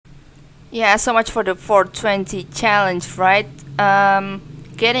Yeah, so much for the 420 challenge, right?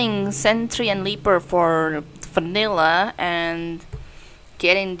 Getting Sentry and Leaper for vanilla and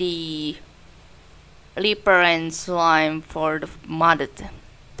getting the Leaper and Slime for the modded.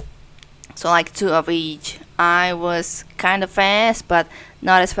 So like 2 of each. I was kind of fast, but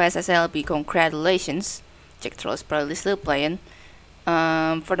not as fast as LB. Congratulations. Jack Troll is probably still playing.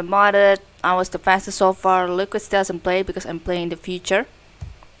 For the modded, I was the fastest so far. Liquid still doesn't play because I'm playing the future.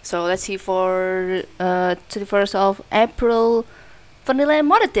 So let's see for 31st of April vanilla and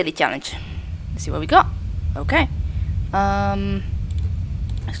modded daily challenge. Let's see what we got. Okay. Actually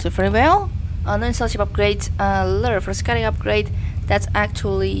very well. Uninstall ship upgrade, lure for scanning upgrade. That's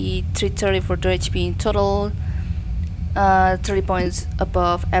actually 330 for 2 HP in total. 30 points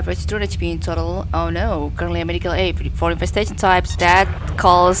above average 2 HP in total. Oh no, currently a medical aid for infestation types. That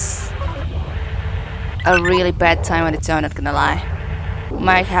calls a really bad time on its own, not gonna lie.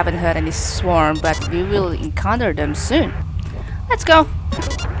 Might haven't heard any swarm, but we will encounter them soon. Let's go.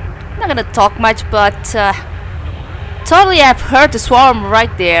 Not gonna talk much, but totally I've heard the swarm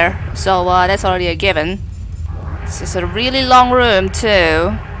right there, so that's already a given. This is a really long room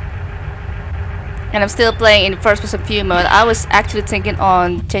too. And I'm still playing in first person view mode. I was actually thinking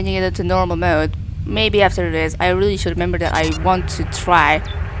on changing it into normal mode. Maybe after this. I really should remember that I want to try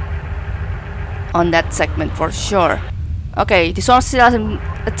on that segment for sure. Okay, the swarm still hasn't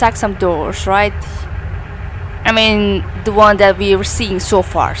attacked some doors, right? I mean, the one that we were seeing so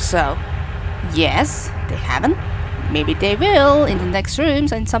far, so yes, they haven't. Maybe they will in the next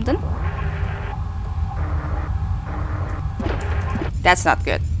rooms and something. That's not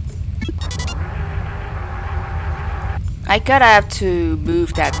good. I gotta have to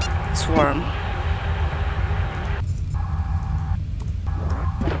move that swarm.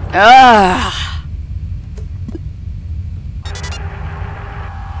 Ugh.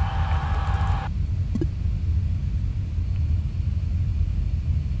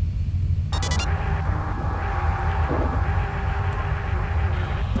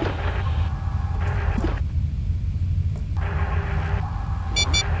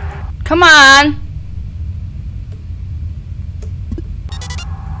 Come on!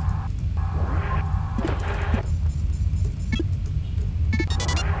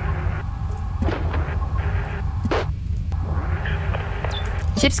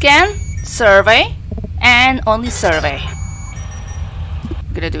 Ship scan, survey, and only survey.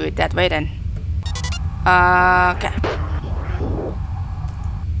 I'm gonna do it that way then. Okay.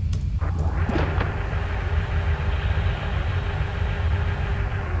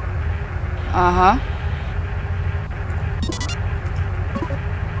 Uh-huh.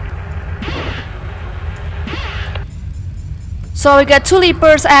 So we got 2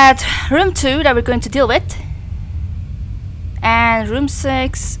 leapers at room 2 that we're going to deal with. And room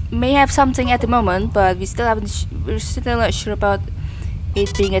 6 may have something at the moment, but we're still not sure about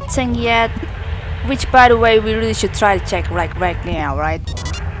it being a thing yet. Which, by the way, we really should try to check right now, right?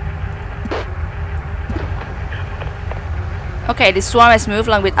 Okay, this swarm has moved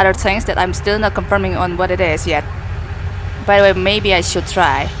along with other things that I'm still not confirming on what it is yet. By the way, maybe I should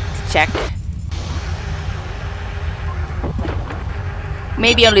try to check.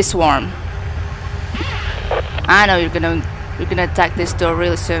 Maybe only swarm. I know you're gonna attack this door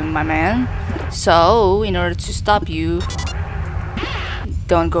really soon, my man. So, in order to stop you,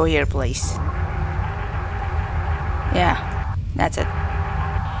 don't go here, please. Yeah, that's it.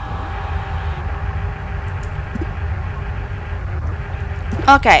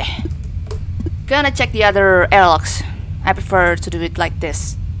 Okay, gonna check the other airlocks. I prefer to do it like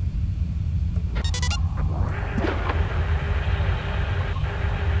this.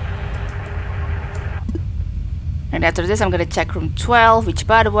 And after this I'm gonna check room 12, which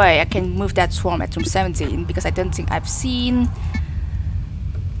by the way I can move that swarm at room 17 because I don't think I've seen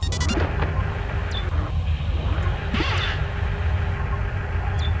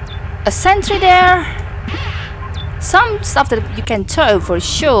a sentry there. Some stuff that you can tow for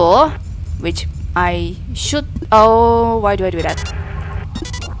sure, which I should. Oh, why do I do that?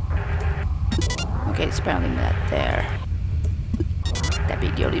 Okay, it's apparently not there. That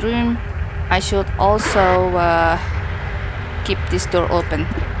be the only room. I should also keep this door open.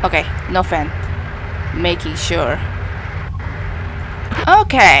 Okay, no fan. Making sure.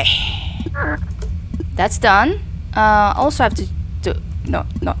 Okay, that's done. Also have to do. No,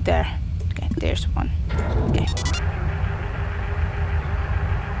 not there. Okay, there's one. Okay.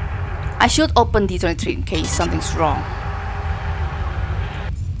 I should open D23 in case something's wrong.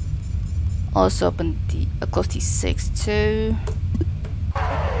 Also open the close D6 too.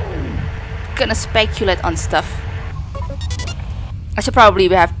 Gonna speculate on stuff. I should probably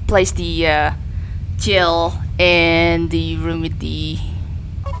have placed the Jill in the room with the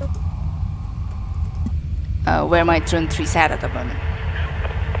where my turn 3 sat at the moment.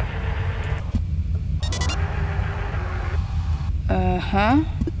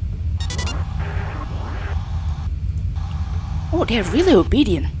 Oh, they're really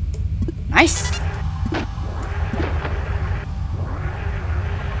obedient. Nice.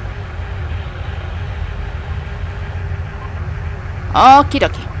 Okie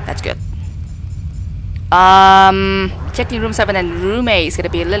dokie, that's good. Checking room 7 and room 8 is gonna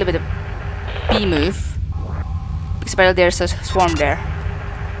be a little bit of B move. Because apparently there's a swarm there.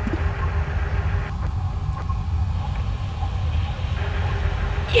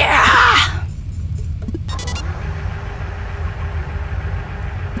 Yeah!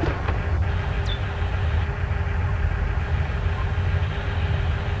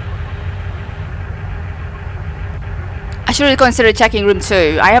 I should really consider checking room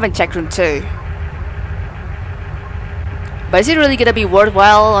 2. I haven't checked room 2. But is it really gonna be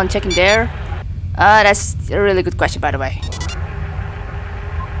worthwhile on checking there? That's a really good question, by the way.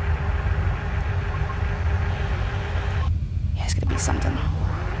 Yeah, it's gonna be something.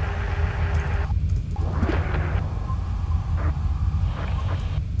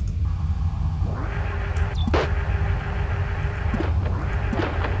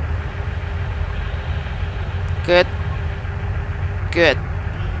 Good. Good.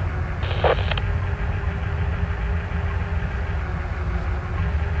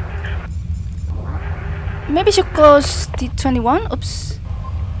 Maybe should close the 21. Oops.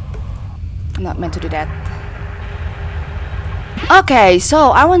 I'm not meant to do that. Okay,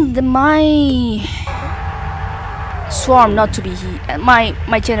 so I want my swarm not to be here. My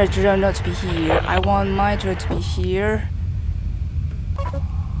generator not to be here. I want my drone to be here.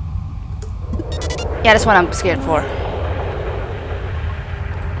 Yeah, that's what I'm scared for.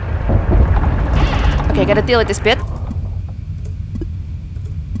 Okay, gotta deal with this bit.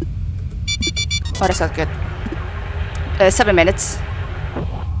 Oh, that's not good. 7 minutes.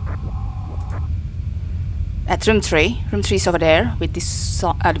 At room 3. Room 3 is over there with this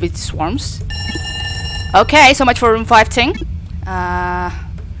with swarms. Okay, so much for room 5 thing.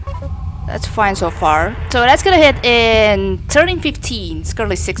 That's fine so far. So that's gonna hit in 13:15. It's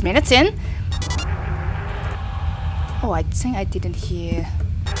currently 6 minutes in. Oh, I think I didn't hear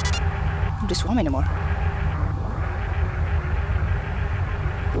the swarm anymore.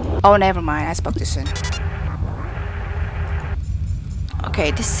 Oh, never mind. I spoke too soon.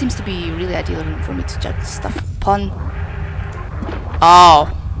 Okay, this seems to be really ideal room for me to check stuff upon. Oh.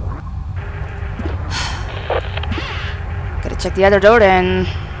 Gotta check the other door then.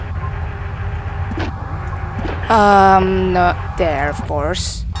 Not there, of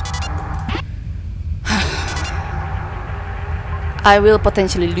course. I will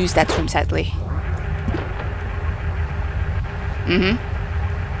potentially lose that room, sadly.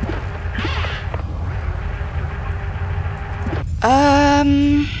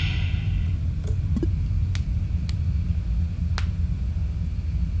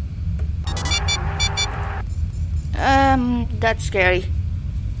 That's scary.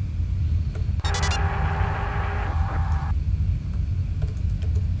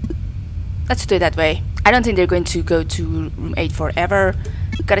 Let's do it that way. I don't think they're going to go to room 8 forever.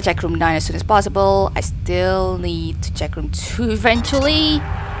 Gotta check room 9 as soon as possible. I still need to check room 2 eventually.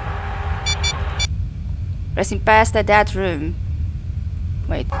 Resting past that room.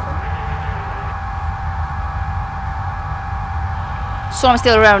 Wait. So I'm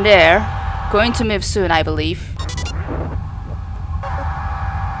still around there. Going to move soon, I believe.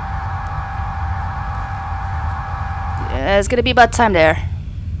 It's gonna be about time there.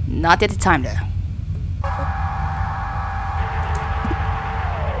 Not yet the time though.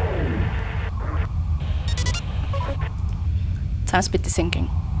 Time speed is sinking.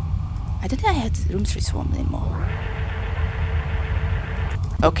 I don't think I had room 3 swarm anymore.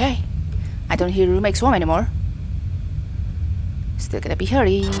 Okay. I don't hear room 8 swarm anymore. Still gonna be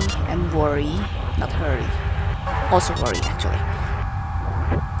hurry and worry. Not hurry. Also worry actually.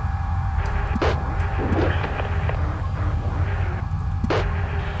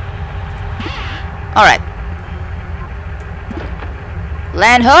 Alright.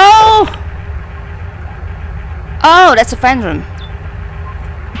 Land ho! Oh, that's a fan room.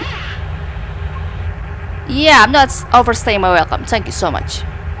 Yeah, I'm not overstaying my welcome. Thank you so much.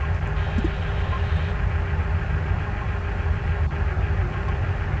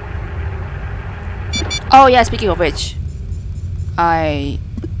 Oh yeah, speaking of which, I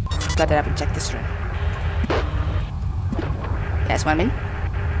forgot that I haven't checked this room. That's what I mean.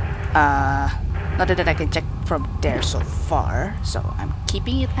 Not that I can check from there so far, so I'm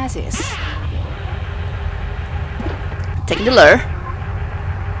keeping it as is. Taking the lure.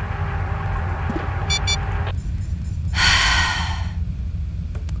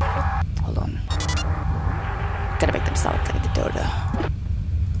 Hold on. Gotta make them stop taking the door though.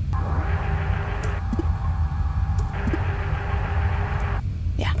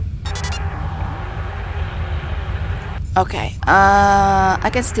 Yeah. Okay. I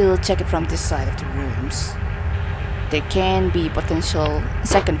can still check it from this side of the rooms. There can be potential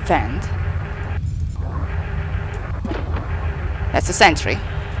second vent. That's a sentry.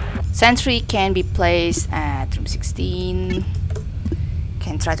 Sentry can be placed at room 16.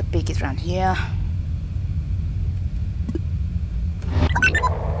 Can try to pick it around here.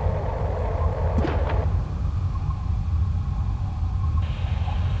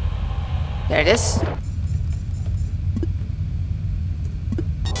 There it is.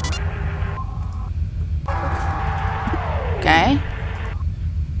 Okay.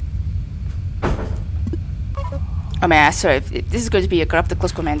 Oh man, sorry, if this is going to be a corrupted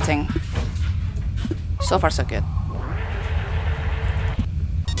close commenting. So far so good.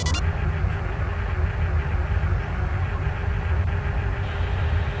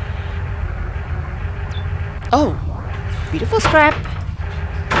 Oh, beautiful scrap.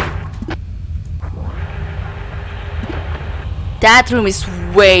 That room is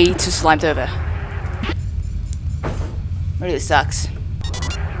way too slimed over. Really sucks.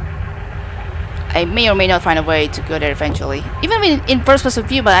 I may or may not find a way to go there eventually. Even in first person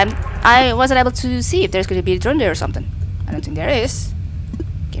view, but I wasn't able to see if there's going to be a drone there or something. I don't think there is.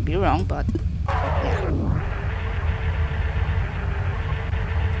 Can be wrong, but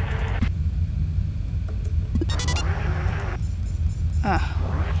yeah.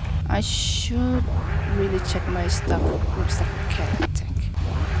 I should really check my stuff. Okay, I think.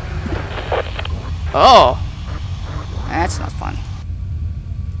 Oh, that's not fun.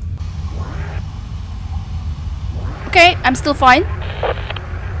 Okay, I'm still fine.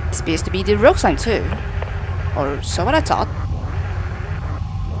 This appears to be the rogue slime too, or so what I thought.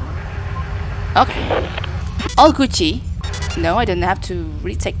 Okay, all Gucci. No, I didn't have to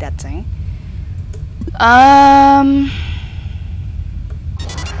retake that thing.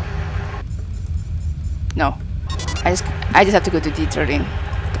 No, I just have to go to D13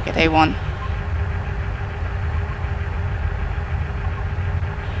 to get A1.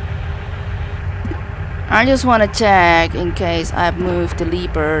 I just want to check in case I've moved the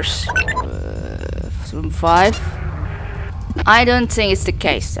leapers to room 5. I don't think it's the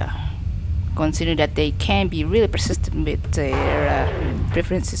case though, considering that they can be really persistent with their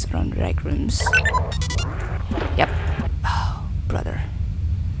preferences around the rec rooms. Yep. Oh, brother.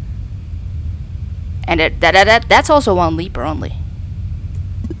 And that's also one leaper only.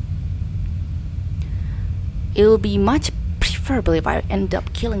 It'll be much preferable if I end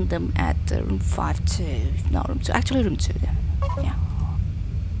up killing them at room 5 too. No, room 2. Actually, room 2 then. Yeah.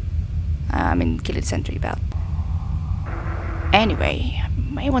 I mean, kill the sentry about. Anyway, I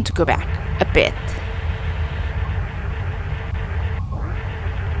may want to go back a bit.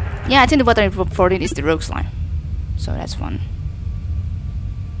 Yeah, I think the button for 14 is the rogue slime. So that's fun.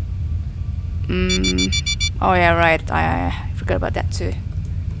 Oh yeah, right. I forgot about that too.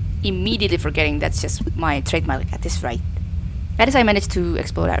 Immediately forgetting. That's just my trademark at this rate. At least I managed to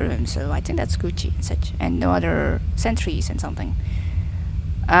explore that room, so I think that's Gucci and such, and no other sentries and something.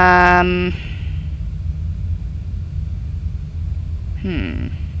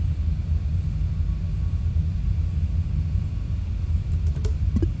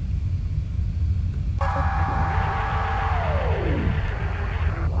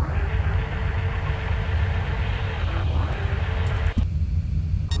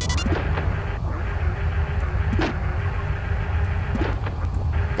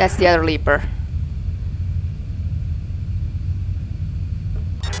 That's the other leaper.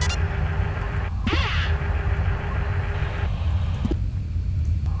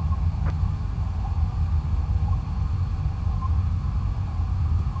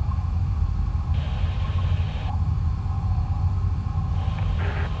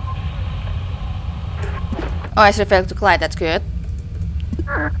 Oh, I should have failed to collide. That's good.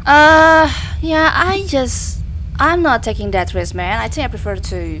 Yeah, I'm not taking that risk, man. I think I prefer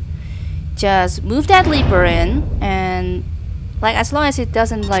to just move that leaper in, and like as long as it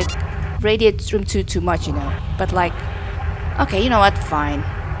doesn't like radiate room 2 too much, you know. But like, okay, you know what? Fine.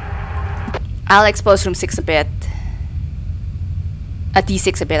 I'll expose room 6 a bit.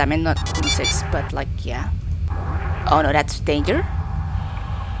 D6 a bit. I mean, not room 6, but like, yeah. Oh no, that's danger.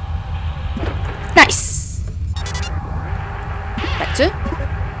 Nice. Back 2.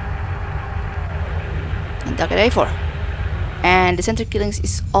 And Target A4. And the center killings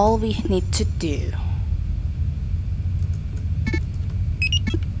is all we need to do.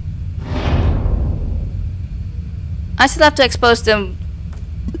 I still have to expose them.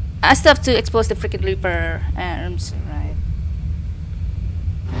 I still have to expose the freaking Reaper arms, right?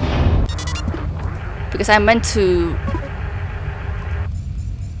 Because I meant to.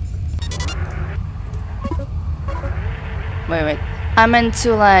 Wait. I meant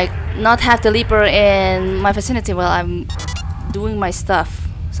to like not have the Leaper in my vicinity while I'm doing my stuff.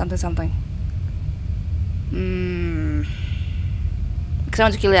 Something. Because I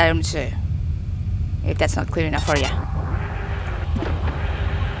want to kill the item too. If that's not clear enough for you.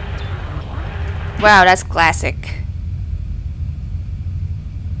 Wow, that's classic.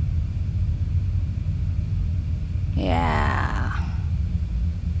 Yeah.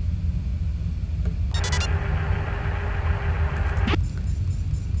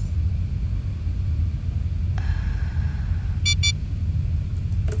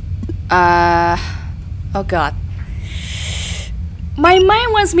 Oh god. My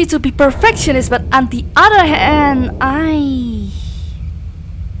mind wants me to be perfectionist, but on the other hand, I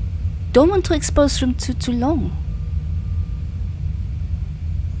don't want to expose room too long.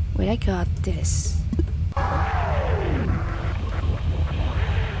 Wait, I got this. I'm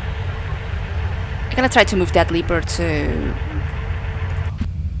gonna try to move that Leaper to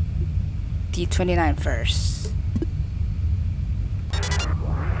D29 first.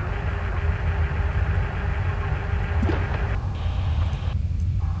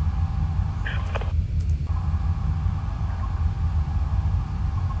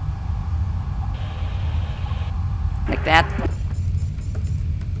 Like that.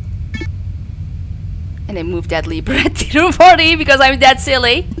 And then move that Leaper at D40 because I'm that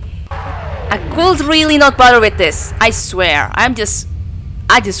silly. I could really not bother with this. I swear. I just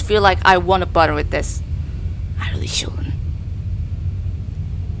feel like I want to bother with this. I really shouldn't.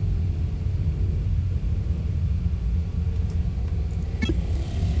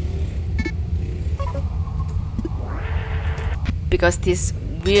 Because this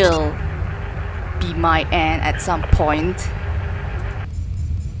will be my end at some point.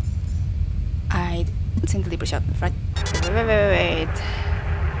 I think the Leaper shot. Right. Wait.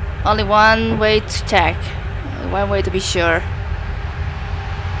 Only one way to check. One way to be sure.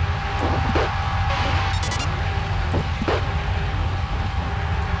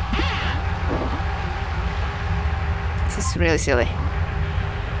 This is really silly.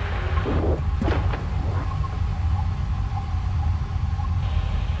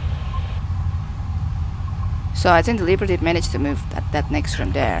 So I think the Leaper did manage to move that next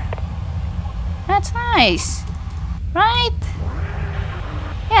room there. That's nice. Right?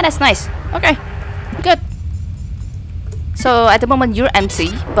 Yeah, that's nice. Okay. Good. So at the moment you're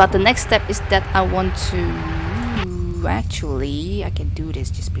empty, but the next step is that I want to... Actually, I can do this.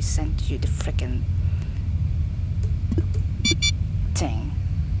 Just present you the frickin' thing.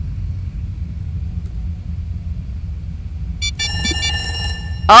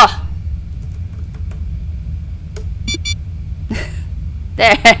 Oh!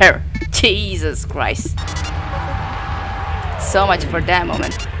 There! Jesus Christ. So much for that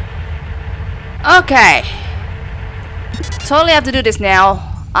moment. Okay. Totally have to do this now.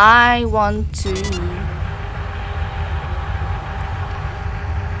 I want to...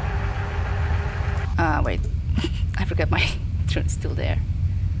 wait. I forgot my drone is still there.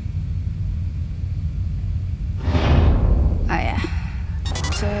 Ah, yeah.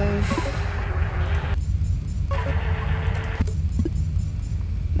 So...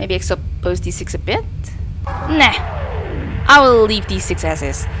 maybe expose D6 a bit? Nah. I will leave D6 as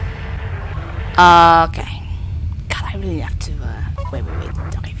is. Okay. God, I really have to... wait.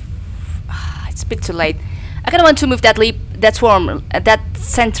 Okay. It's a bit too late. I kinda want to move that swarm, that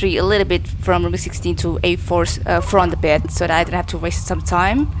sentry a little bit from room 16 to A4's front a bit, so that I don't have to waste some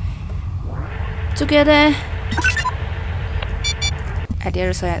time. Together. At the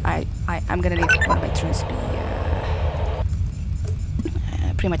other side, I'm gonna need one of my drones to be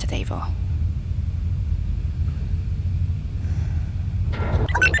pretty much at A4.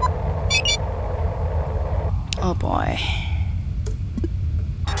 Oh boy.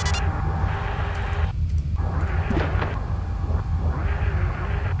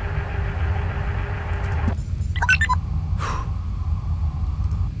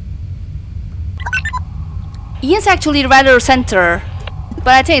 Ian's actually rather center, but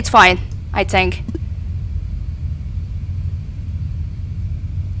I think it's fine. I think.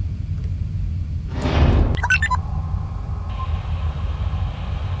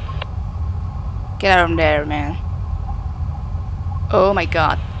 Get out of there, man. Oh my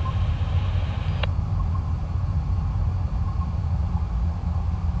god.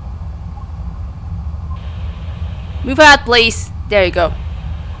 Move out, please. There you go.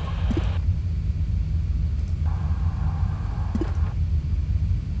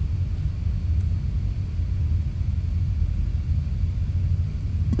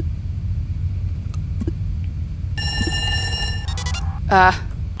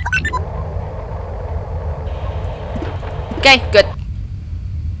 Okay, good.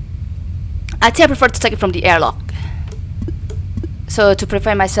 I think I prefer to take it from the airlock. So to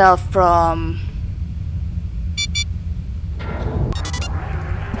prevent myself from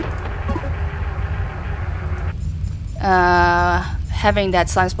having that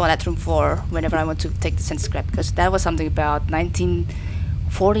slime spawn at room 4 whenever I want to take the sense scrap, because that was something about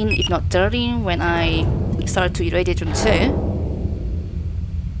 1914 if not 13 when I started to irradiate room 2.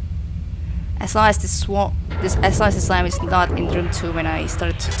 As long as as long as the slime is not in room 2 when I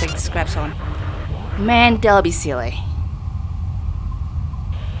started to take the scraps on. Man, that'll be silly.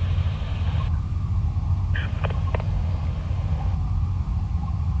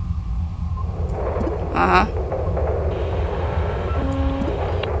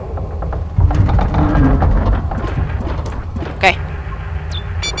 Okay.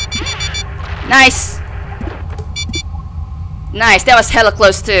 Nice! Nice, that was hella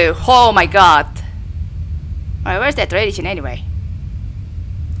close too. Oh my god. Alright, where's that radiation anyway?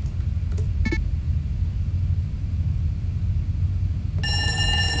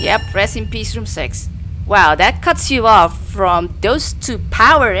 Yep, rest in peace room 6. Wow, that cuts you off from those 2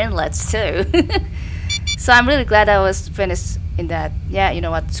 power inlets too. So I'm really glad I was finished in that. Yeah, you know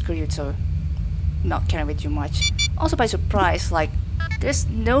what, screw you too. Not caring with you much. Also by surprise, like, there's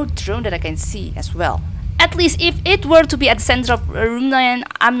no drone that I can see as well. At least if it were to be at the center of room 9,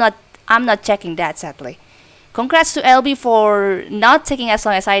 I'm not checking that, sadly. Congrats to LB for not taking as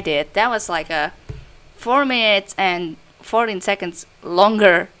long as I did. That was like a 4 minutes and 14 seconds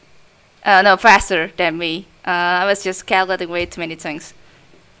longer. No, faster than me. I was just calculating way too many things.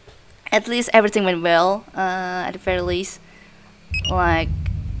 At least everything went well, at the very least. Like,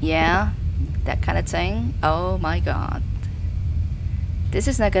 yeah, that kind of thing. Oh my god. This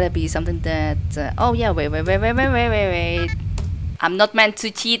is not gonna be something that... oh yeah, wait. I'm not meant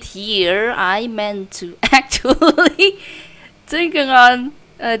to cheat here. I meant to actually think on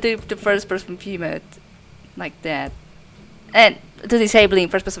the first person view mode. Like that. And to disabling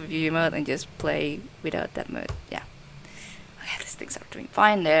first person view mode and just play without that mode. Yeah. Okay, these things are doing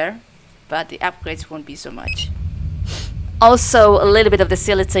fine there. But the upgrades won't be so much. Also, a little bit of the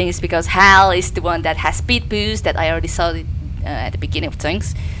silly thing is because Hal is the one that has speed boost that I already saw it at the beginning of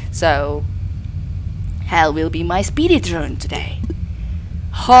things. So, Hal will be my speedy drone today.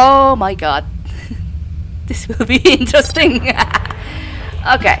 Oh my god. This will be interesting.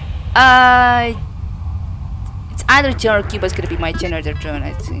 Okay. It's either John or Cuba is gonna be my generator drone.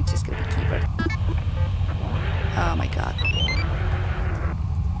 I think it's just gonna be Keeper. Oh my god.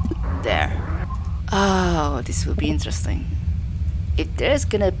 There. Oh, this will be interesting. If there's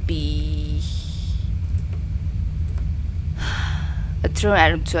gonna be a drone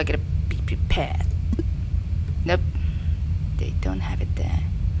item 2, I gotta be prepared. Nope. They don't have it there.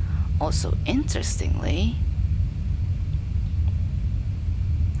 Also, interestingly,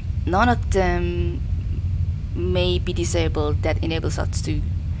 none of them may be disabled that enables us to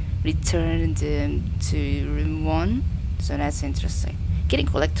return them to room 1. So that's interesting. Getting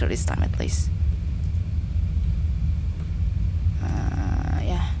collector this time at least.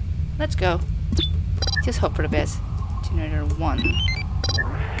 Yeah. Let's go. Just hope for the best. Generator 1.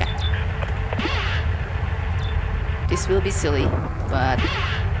 Okay. This will be silly, but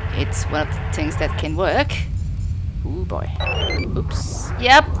it's one of the things that can work. Ooh boy. Oops.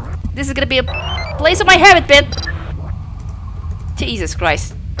 Yep. This is gonna be a place of my habit pit. Jesus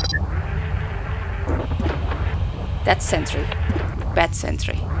Christ. That's sentry. Bad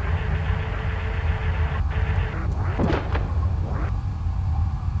sentry.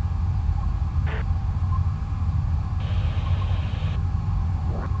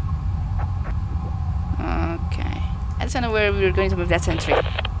 Okay. I just don't know where we were going to move that sentry.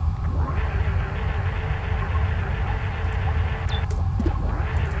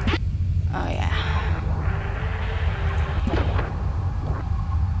 Oh yeah.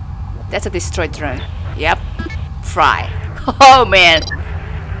 That's a destroyed drone. Yep. Fry. Oh man.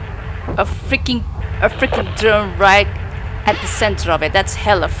 A freaking drone right at the center of it. That's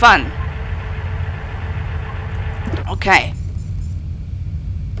hella fun. Okay.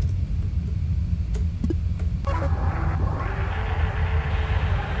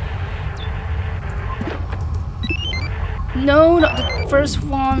 No, not the first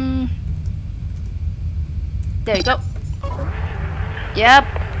one. There you go. Yep,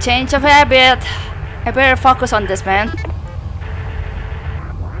 change of habit. I better focus on this, man.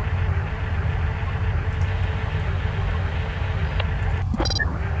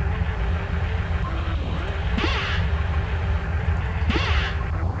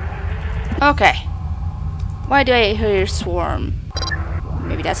 Okay. Why do I hear swarm?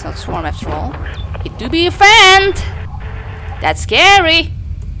 Maybe that's not swarm after all. It do be a fan! That's scary!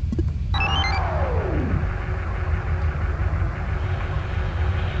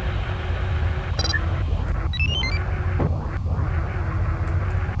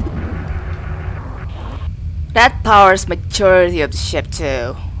 That powers majority of the ship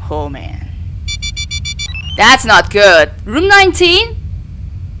too. Oh man. That's not good. Room 19?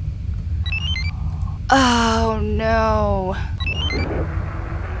 Oh no.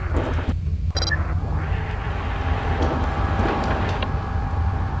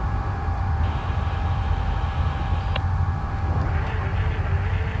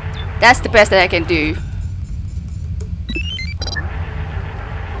 That's the best that I can do.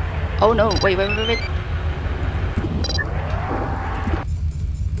 Oh no, wait.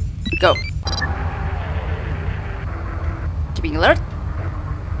 Go. Keeping alert.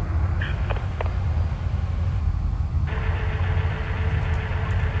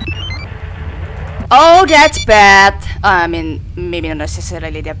 Oh, that's bad. I mean, maybe not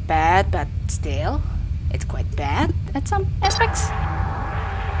necessarily that bad, but still, it's quite bad at some aspects.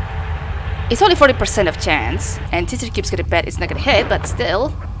 It's only 40% of chance, and teacher keeps getting bet it's not gonna hit, but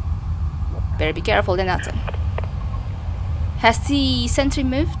still, better be careful than nothing. Has the sentry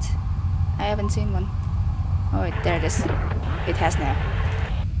moved? I haven't seen one. Oh, wait, there it is. It has now.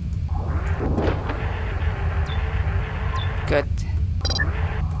 Good.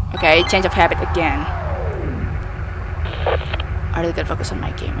 Okay, change of habit again. I really gotta focus on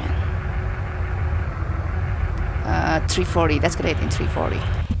my game, man. 340, that's great in 340.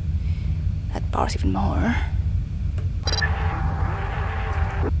 That powers even more.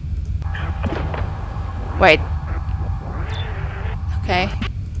 Wait. Okay.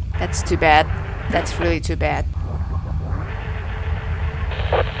 That's too bad. That's really too bad.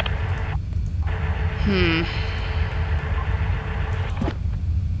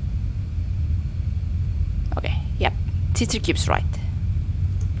 Okay, yep. Teacher keeps right.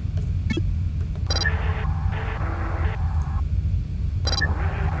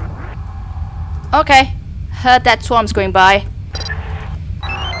 Okay. Heard that swarm's going by.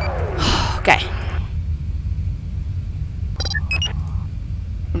 Okay.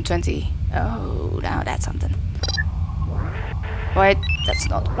 Room 20. Oh, now that's something. Wait, that's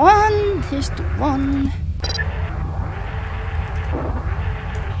not one. Here's the one.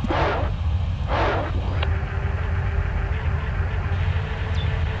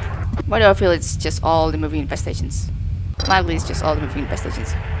 Why do I feel it's just all the moving infestations? Likely it's just all the moving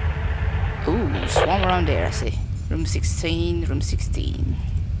infestations. Ooh, swarm around there, I see. Room 16, room 16.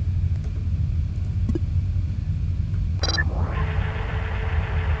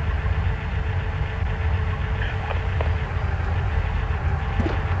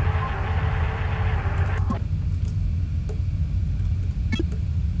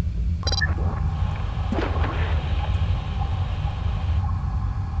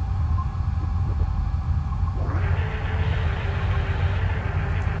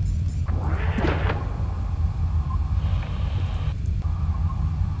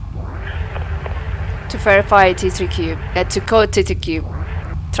 To verify T3 cube, to code T3 cube,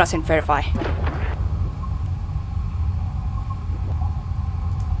 trust and verify.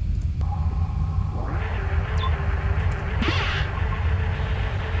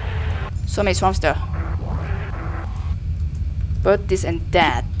 So many swarms though. Both this and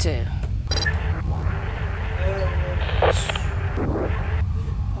that too.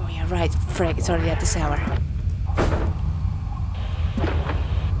 Oh yeah, right, frick, it's already at this hour.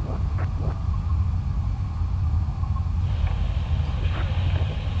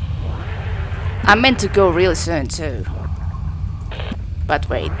 I meant to go really soon too. But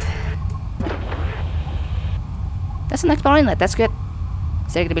wait. That's an explorer inlet, that's good.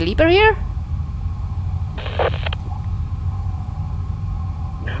 Is there gonna be a leaper here?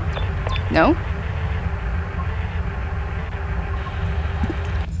 No?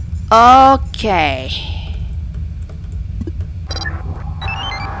 Okay.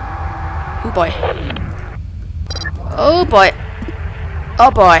 Oh boy. Oh boy.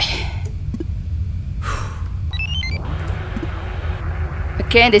 Oh boy.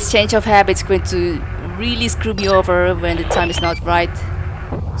 Again, this change of habit is going to really screw me over when the time is not right.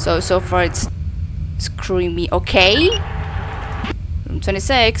 So far it's screwing me. Okay. Room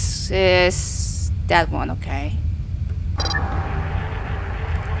 26 is that one, okay.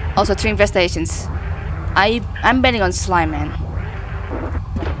 Also 3 infestations. I'm betting on slime, man.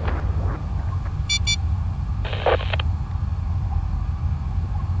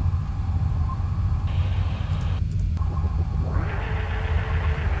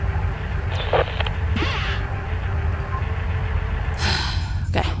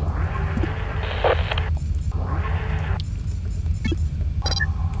 Okay.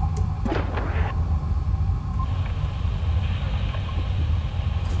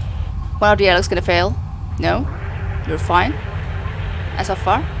 One of the others gonna fail. No, you're fine. As of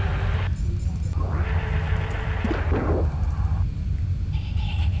far.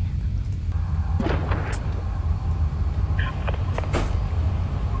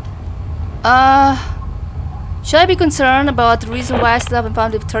 Should I be concerned about the reason why I still haven't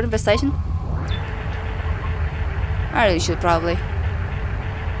found the third infestation? I really should, probably.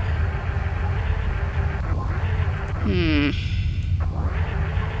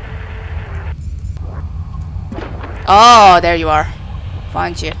 Oh, there you are.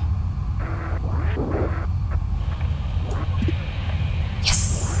 Found you.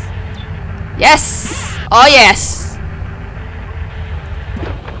 Yes! Yes! Oh, yes!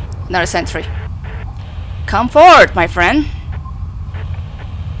 Another sentry. Come forward, my friend.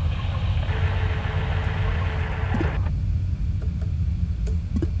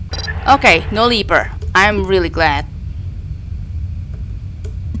 Okay, no leaper. I'm really glad.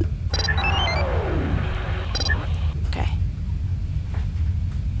 Okay.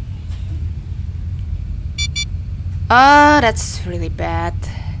 That's really bad.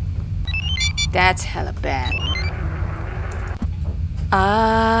 That's hella bad.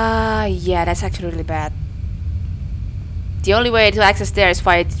 Yeah, that's actually really bad. The only way to access there is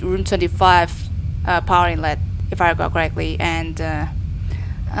via room 25 power inlet, if I recall correctly, and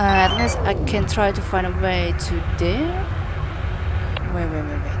unless I can try to find a way to there. Wait.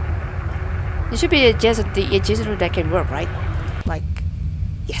 There should be the adjacent route that can work, right? Like,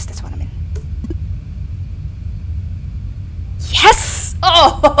 yes, that's what I mean. Yes!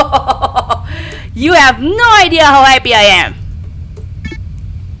 Oh! You have no idea how happy I am.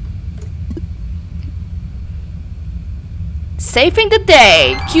 Saving the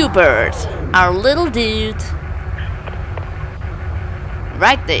day, Q-Bird, our little dude.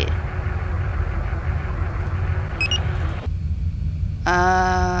 Right there.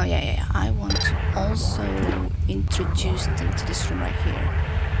 Yeah. I want to also introduce them to this room right here.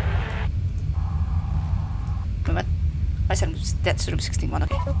 Wait, what? I said that's room 61,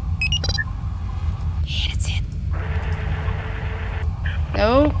 okay. Yeah, that's it.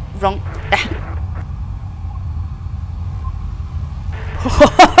 No, wrong.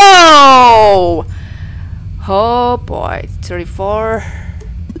 Oh! Oh boy, 34.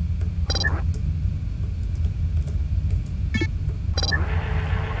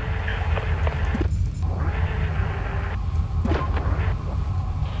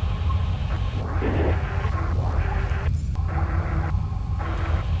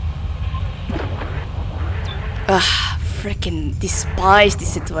 Freaking despise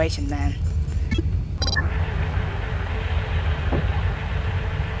this situation, man.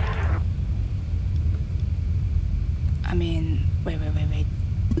 I mean, wait.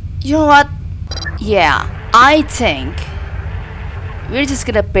 You know what? Yeah, I think we're just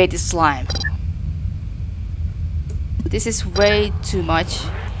gonna bait the slime. This is way too much.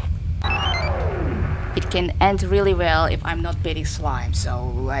 It can end really well if I'm not baiting slime, so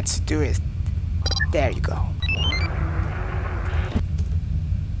let's do it. There you go.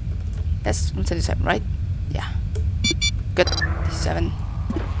 That's 37, right? Yeah. Good. 7.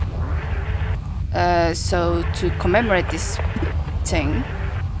 So to commemorate this thing,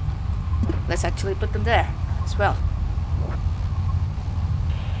 let's actually put them there as well.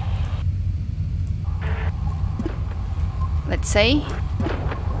 Let's say,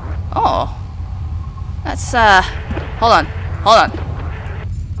 oh, that's hold on.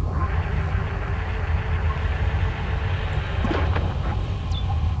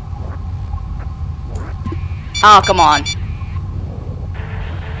 Oh, come on.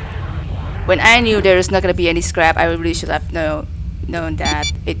 When I knew there was not gonna be any scrap, I really should have known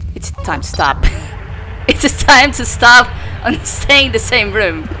that it's time to stop. It's just time to stop on staying in the same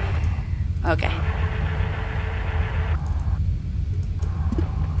room. Okay.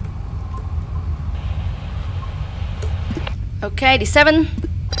 Okay, the 7.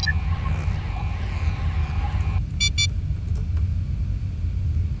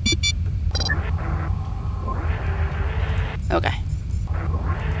 Okay.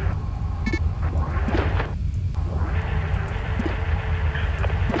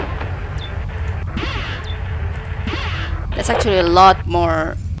 That's actually a lot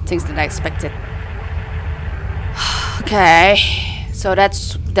more things than I expected. Okay, so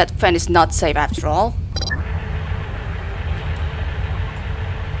that fan is not safe after all.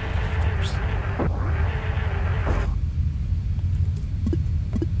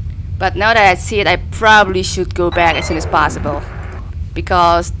 But now that I see it, I probably should go back as soon as possible,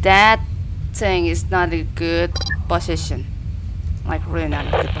 because that thing is not a good position. Like, really not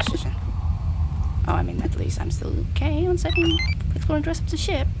a good position. Oh, I mean, at least I'm still okay. 1 second. Exploring the rest of the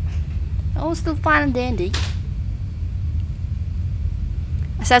ship. Oh, still fine and dandy.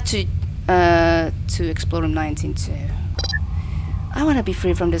 I have to explore room 19 too. I want to be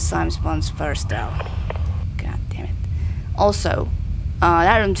free from the slime spawns first, though. God damn it. Also,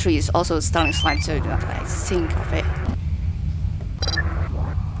 that room 3 is also starting slime, so do not like think of it.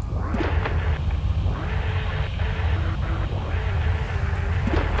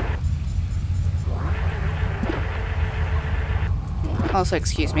 Also,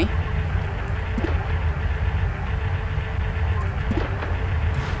 excuse me.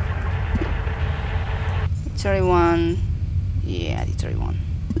 D31. Yeah, D31.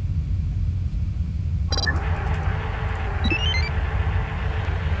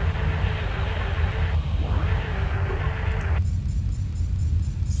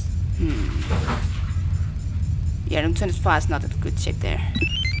 Yeah, room 25 is not a good shape there.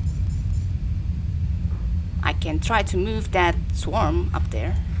 I can try to move that swarm up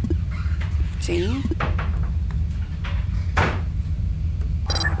there. 15.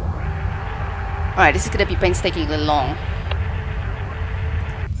 Alright, this is gonna be painstakingly long.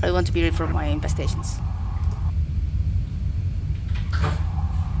 I want to be ready for my infestations.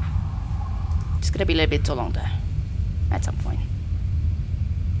 It's gonna be a little bit too long there. At some point.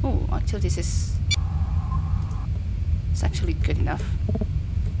 Oh, actually this is... It's actually good enough.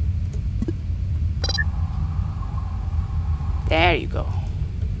 There you go.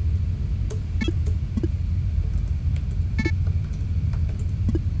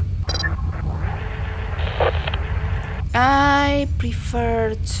 I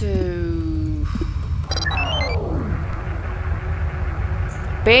prefer to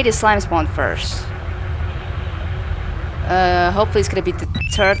bait the slime spawn first. Hopefully it's gonna be the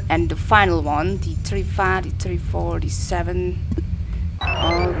third and the final one. The 35, the 34, the 7.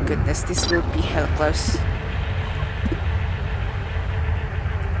 Oh goodness, this will be hell close.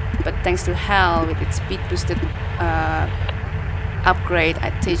 But thanks to Hell with its speed boosted upgrade,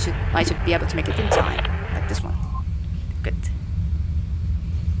 I should be able to make it in time, like this one. Good.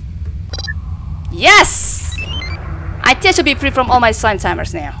 Yes! I think I should be free from all my slime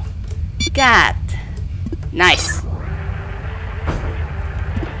timers now. God. Nice.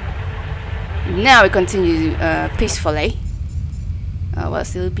 Now we continue peacefully. While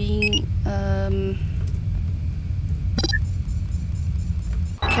still being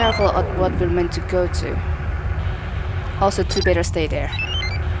careful of what we're meant to go to. Also, two better stay there.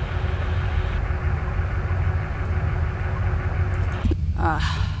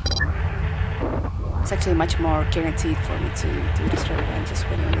 It's actually much more guaranteed for me to do this rather than just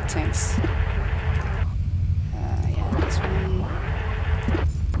running on the tanks. Yeah, this one.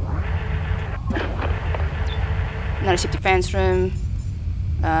 Another ship defense room.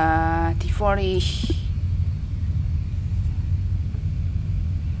 T40.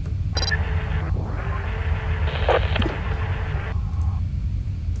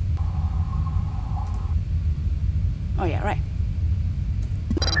 Oh yeah, right.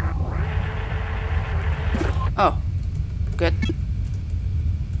 Oh, good.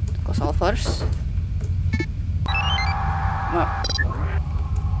 Close all first. Oh.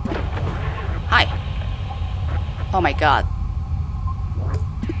 Hi. Oh my god.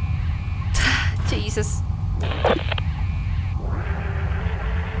 Jesus.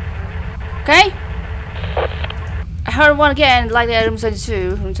 Okay. I heard one again, like the room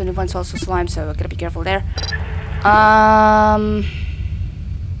 22. Room 21 is also slime, so I gotta be careful there.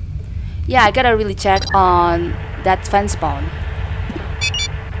 Yeah, I gotta really check on that fence spawn.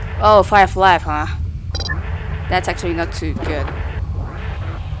 Oh, 5 life, huh? That's actually not too good.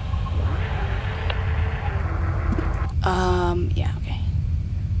 Yeah, okay.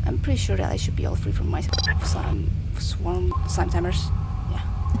 I'm pretty sure that I should be all free from my swarm slime timers. Yeah.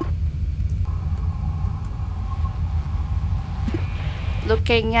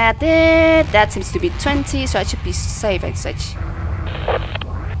 Looking at it, that seems to be 20, so I should be safe and such.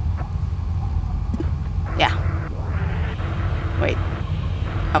 Yeah. Wait.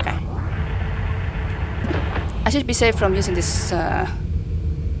 Okay. I should be safe from using this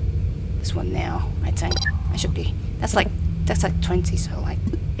this one now, I think. I should be. That's like 20, so like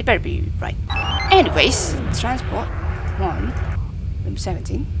it better be right. Anyways, transport 1, room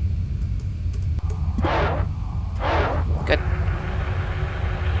 17.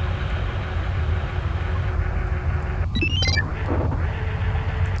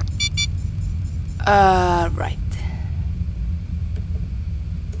 Right.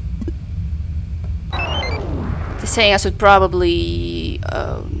 The saying I should probably...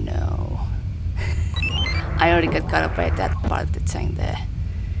 Oh no. I already got caught up by that part of the thing there.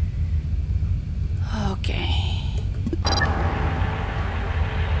 Okay.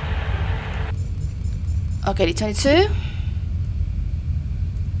 Okay, the 22.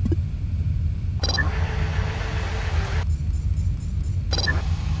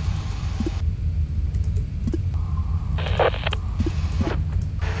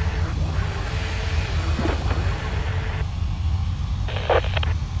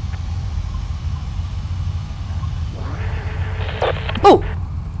 Oh!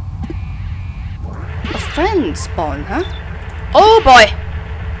 A friend spawn, huh? Oh boy!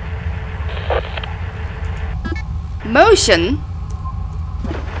 Motion?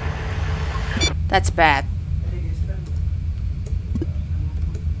 That's bad.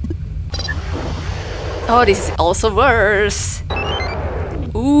 Oh, this is also worse.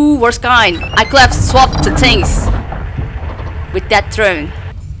 Ooh, worse kind. I could have swapped the things with that drone.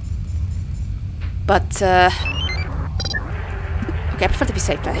 But, okay, I prefer to be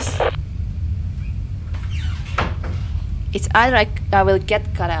safe, guys. It's either I will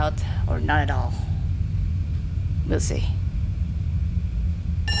get cut out or not at all. We'll see.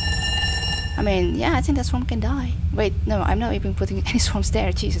 I mean, yeah, I think that swarm can die. Wait, no, I'm not even putting any swarms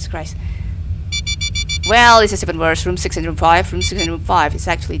there. Jesus Christ. Well, this is even worse. Room 6 and room 5. Room 6 and room 5 is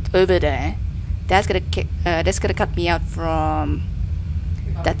actually over there. That's gonna cut me out from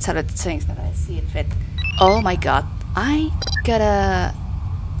that sort of things that I see it fit. Oh my god. I gotta...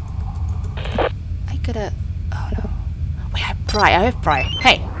 Oh no. Wait, I have pry.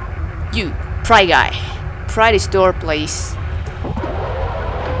 Hey! You, pry guy. Pry this door, please.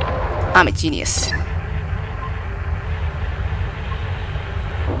 I'm a genius.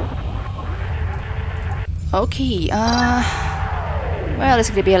 Okay, well, it's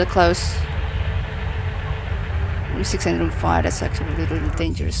gonna be a little close. Room 6 and room 5, that's actually a little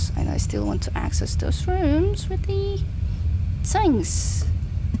dangerous. And I still want to access those rooms with the things.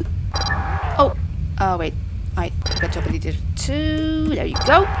 Oh, wait. I forgot to open the 2. There you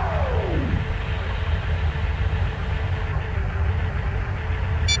go.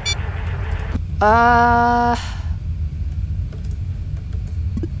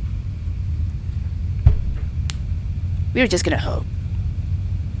 We're just gonna hope.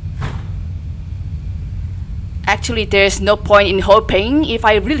 Actually, there's no point in hoping if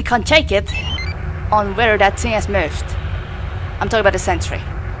I really can't take it on where that thing has moved. I'm talking about the sentry.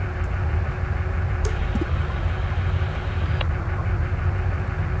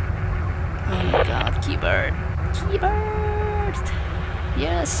 Oh my god, keyboard. Keyboard!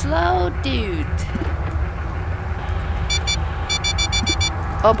 You're a slow dude.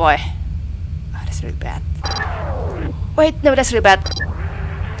 Oh boy. Oh, that's really bad. Wait, no, that's really bad.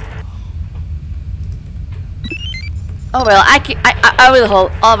 Oh well, I will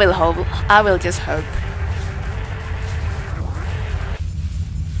hold. I will just hope.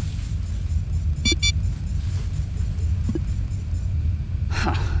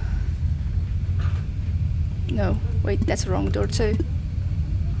 Huh. No, wait, that's the wrong door too.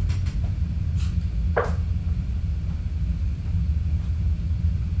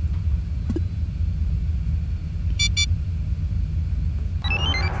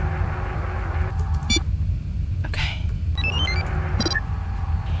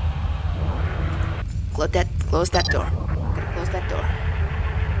 Close that door. Gotta close that door.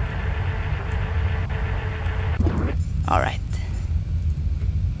 Alright.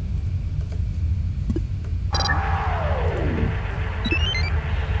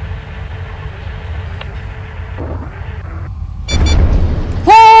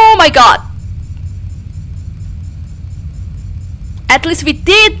 Oh my god! At least we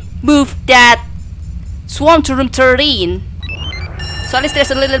did move that swarm to room 13. So at least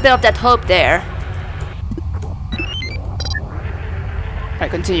there's a little bit of that hope there. Alright,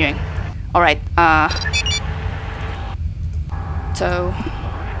 continuing. Alright, so...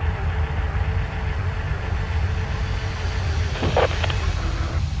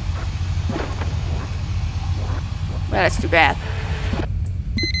 Well, that's too bad.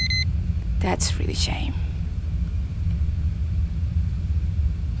 That's really a shame.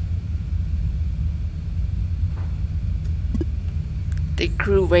 They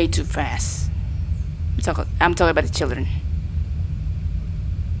grew way too fast. I'm talking about the children.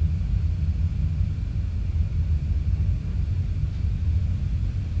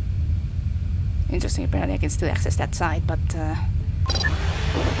 Interesting, apparently I can still access that side, but yeah,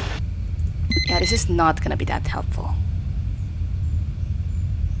 this is not gonna be that helpful.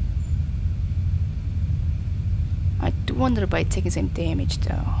 wonder about taking some damage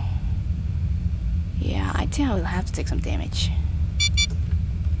though. Yeah, I think I will have to take some damage.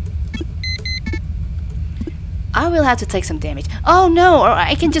 I will have to take some damage. Oh no, or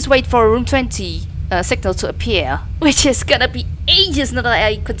I can just wait for room 20 signal to appear, which is gonna be ages now that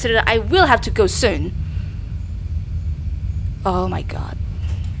I consider I will have to go soon. Oh my god.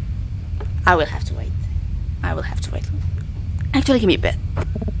 I will have to wait. I will have to wait. Actually, give me a bit.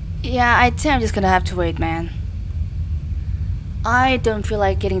 Yeah, I think I'm just gonna have to wait, man. I don't feel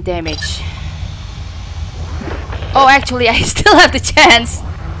like getting damage. Oh, actually, I still have the chance.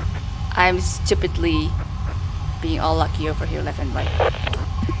 I'm stupidly being all lucky over here, left and right.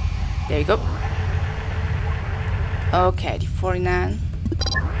 There you go. Okay, the 49.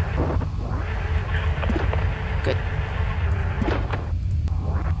 Good.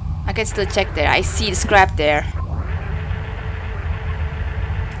 I can still check there. I see the scrap there.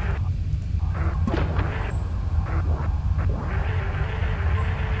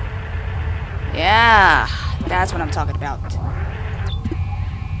 Yeah, that's what I'm talking about.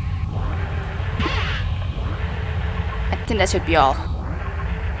 I think that should be all.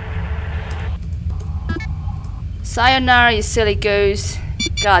 Sayonara, you silly goose.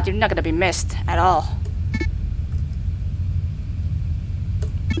 God, you're not gonna be missed at all.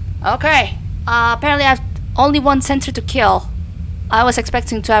 Okay. Apparently I have only one sentry to kill. I was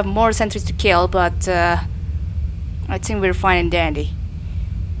expecting to have more sentries to kill, but I think we're fine and dandy.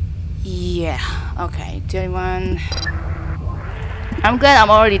 Yeah. Okay. 21. I'm glad I'm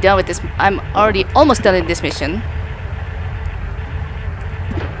already done with this. I'm already almost done in this mission.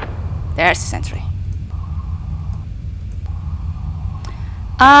 There's the sentry.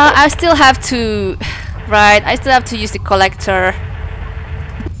 I still have to, right, I still have to use the collector.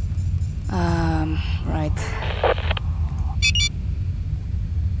 Right.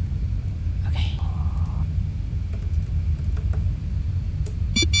 Okay.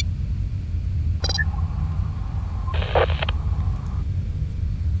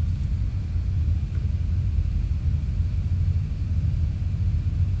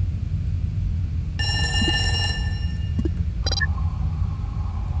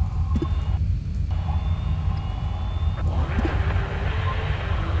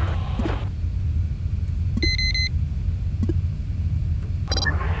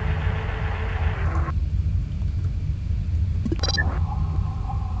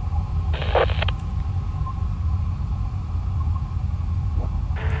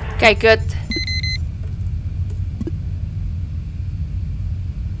 Okay, good.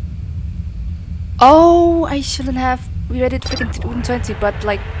 Oh, I shouldn't have re-read freaking 120, but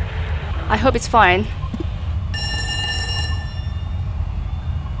like, I hope it's fine.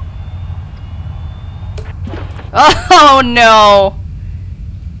 Oh no!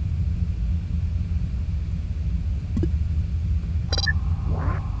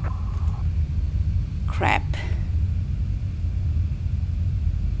 Crap.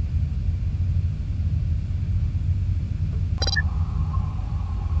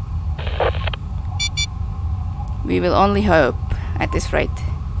 We will only hope at this rate.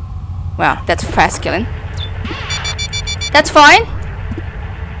 Wow, that's fast killing. That's fine.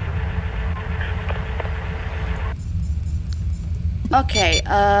 Okay,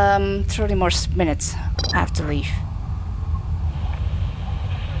 30 more minutes. I have to leave.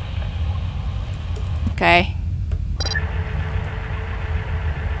 Okay.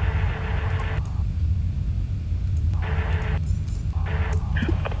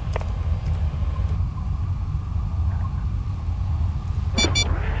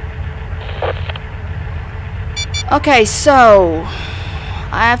 Okay, so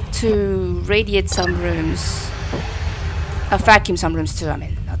I have to radiate some rooms. Vacuum some rooms too, I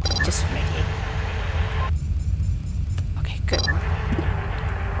mean, not just radiate. Okay, good.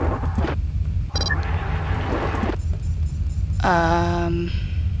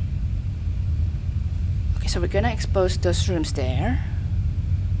 Okay, so we're gonna expose those rooms there.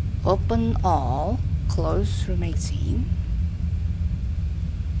 Open all, close room 18.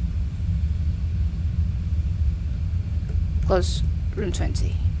 Close room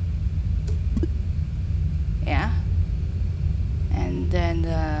 20. Yeah. And then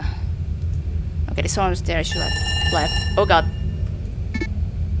okay, this one's there, I should have left. Oh god.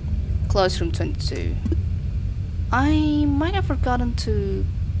 Close room 22. I might have forgotten to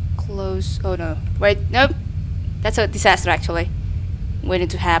close. Oh no. Wait, nope. That's a disaster actually. Waiting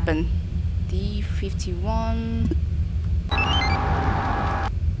to happen. D51.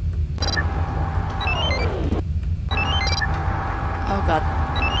 Oh god.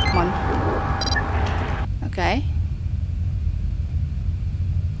 Come on. Okay.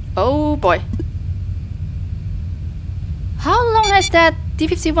 Oh boy. that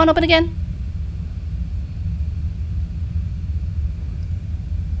D51 open again?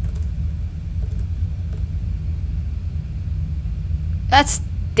 That's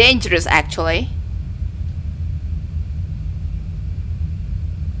dangerous, actually.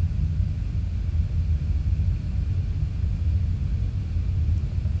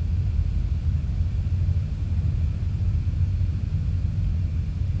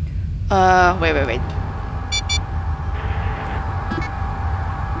 Wait.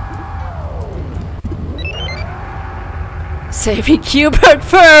 Saving Hubert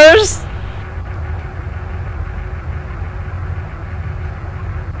first!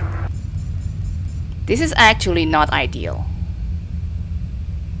 This is actually not ideal.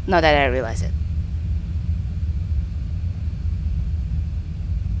 Now that I realize it.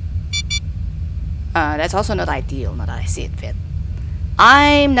 That's also not ideal, now that I see it fit.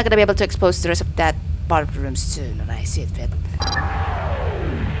 I'm not gonna be able to expose the rest of that part of the rooms too, now that I see it fit.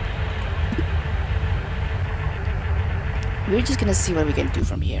 We're just gonna see what we can do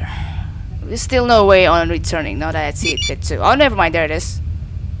from here. There's still no way on returning, now that I see it fit too. Oh, never mind, there it is.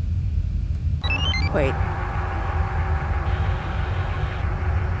 Wait.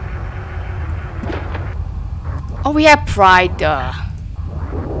 Oh, we have pride. I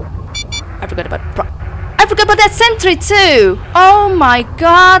forgot about pride. I forgot about that sentry too. Oh my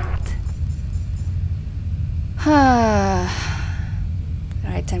god.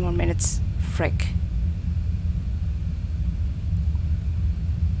 Alright, 10 more minutes. Frick.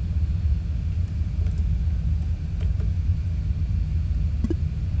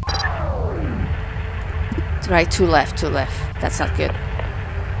 Right, two left. That's not good.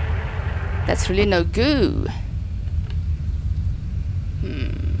 That's really no good.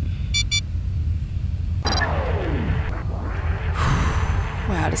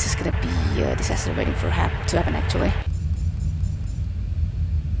 Wow, this is gonna be a disaster waiting for to happen, actually.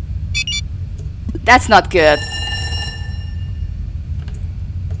 That's not good.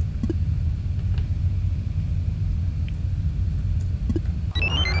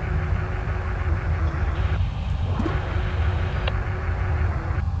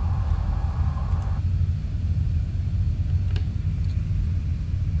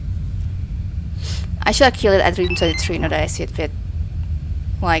 I should have killed it at room 23, now that I see it fit.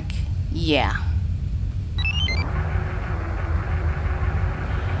 Like, yeah.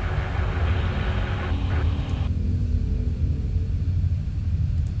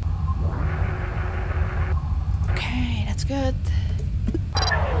 Okay, that's good.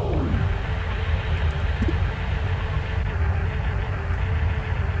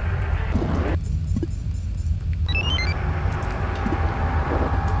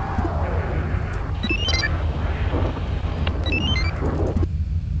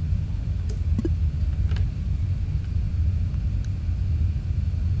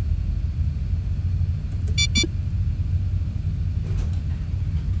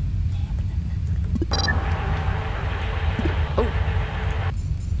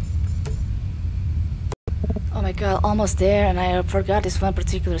 God, almost there, and I forgot this one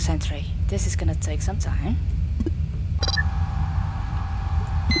particular sentry. This is gonna take some time.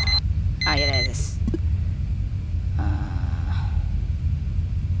 Ah, yeah, there it is.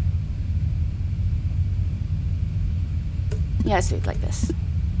 Yeah, let's do it like this.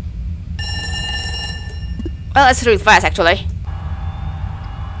 Well, let's do it fast, actually.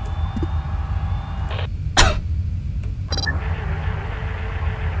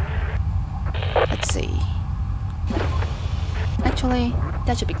 Let's see. Actually,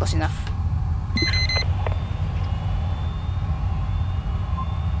 that should be close enough.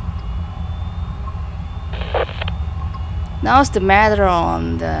 Now it's the matter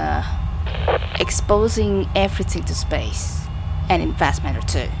on the exposing everything to space, and in fast manner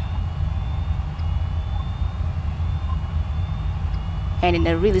too. And in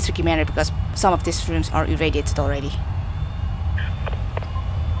a really tricky manner, because some of these rooms are irradiated already.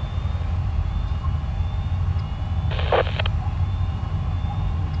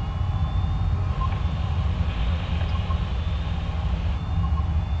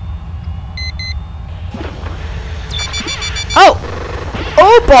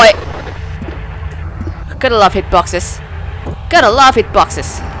 Oh boy! Gotta love hitboxes. Gotta love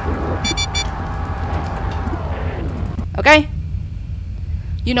hitboxes. Okay?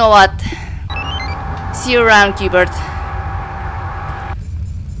 You know what? See you around, Hubert.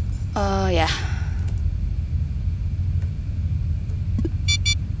 Yeah.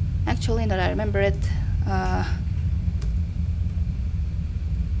 Actually, now that I remember it,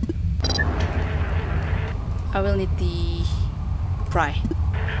 I will need the pry.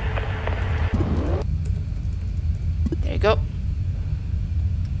 There you go.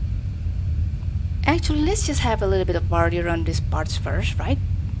 Actually, let's just have a little bit of party around these parts first, right?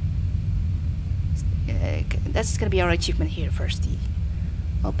 That's gonna be our achievement here first.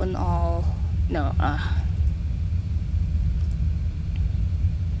 Open all. No.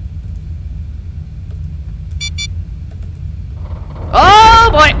 Oh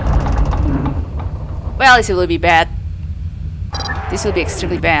boy! Well, this will be bad. This will be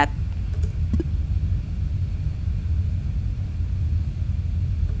extremely bad.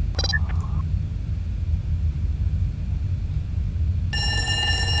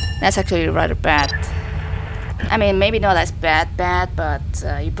 That's actually rather bad. I mean, maybe not as bad, but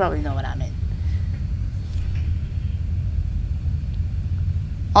you probably know what I mean.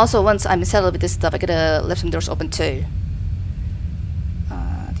 Also, once I'm settled with this stuff, I gotta leave some doors open too.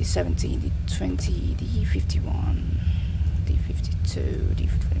 D17, D20, D51, D52,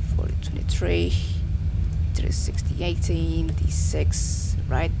 D24, D23, D60, D18, D6,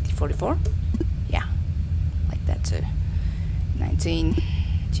 right? D44? Yeah, like that too. 19,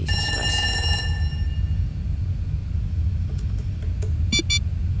 Jesus Christ.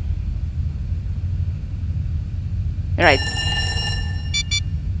 Alright.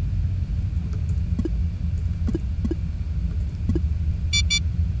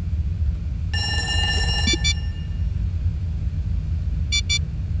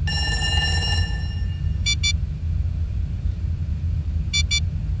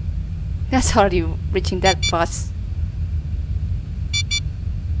 That's already reaching that fast.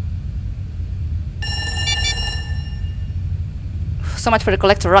 So much for the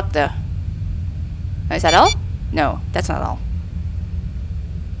collector rock though. Is that all? No, that's not all.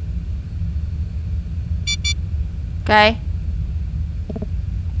 Okay.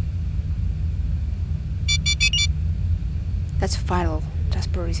 That's final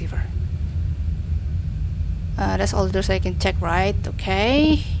transport receiver. That's all the doors I can check, right?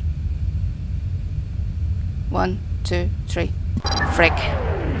 Okay. 1, 2, 3. Frick.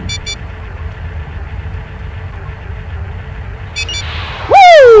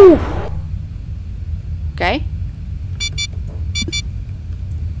 Woo! Okay.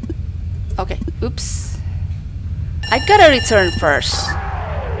 Okay. Oops. I gotta return first.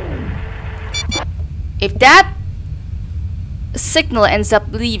 If that signal ends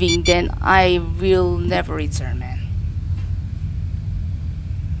up leaving, then I will never return, man.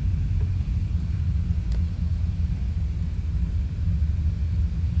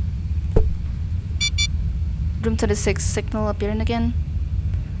 Room 26 signal appearing again.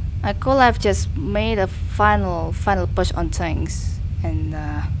 I could have just made a final push on things, and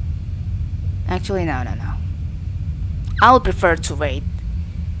actually no. I would prefer to wait.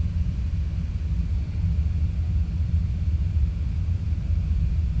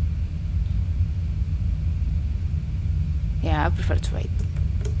 Yeah, I prefer to wait.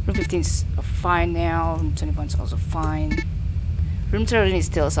 Room 15 is fine now. Room 21 is also fine. Room 13 is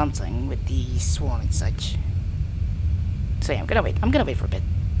still something with the swarm and such. So yeah, I'm gonna wait for a bit.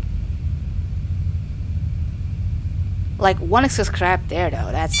 Like one extra scrap there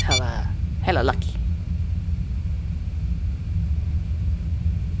though, that's hella lucky.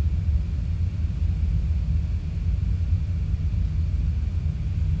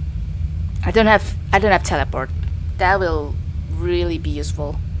 I don't have teleport. That will really be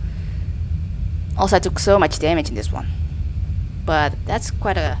useful. Also, I took so much damage in this one, but that's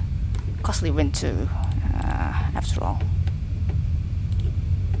quite a costly win too, after all.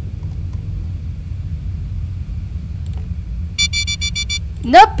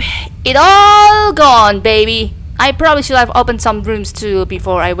 Nope, it all gone, baby. I probably should have opened some rooms too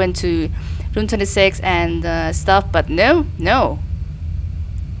before I went to room 26 and stuff, but no.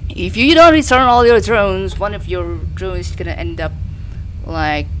 If you don't return all your drones, one of your drones is gonna end up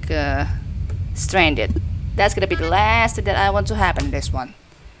like stranded. That's gonna be the last thing that I want to happen in this one.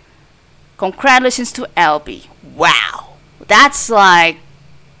 Congratulations to LB. Wow, that's like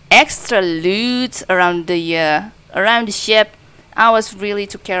extra loot around the ship. I was really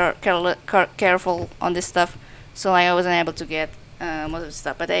too careful on this stuff, so I wasn't able to get most of the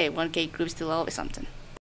stuff. But hey, 1K group still always something.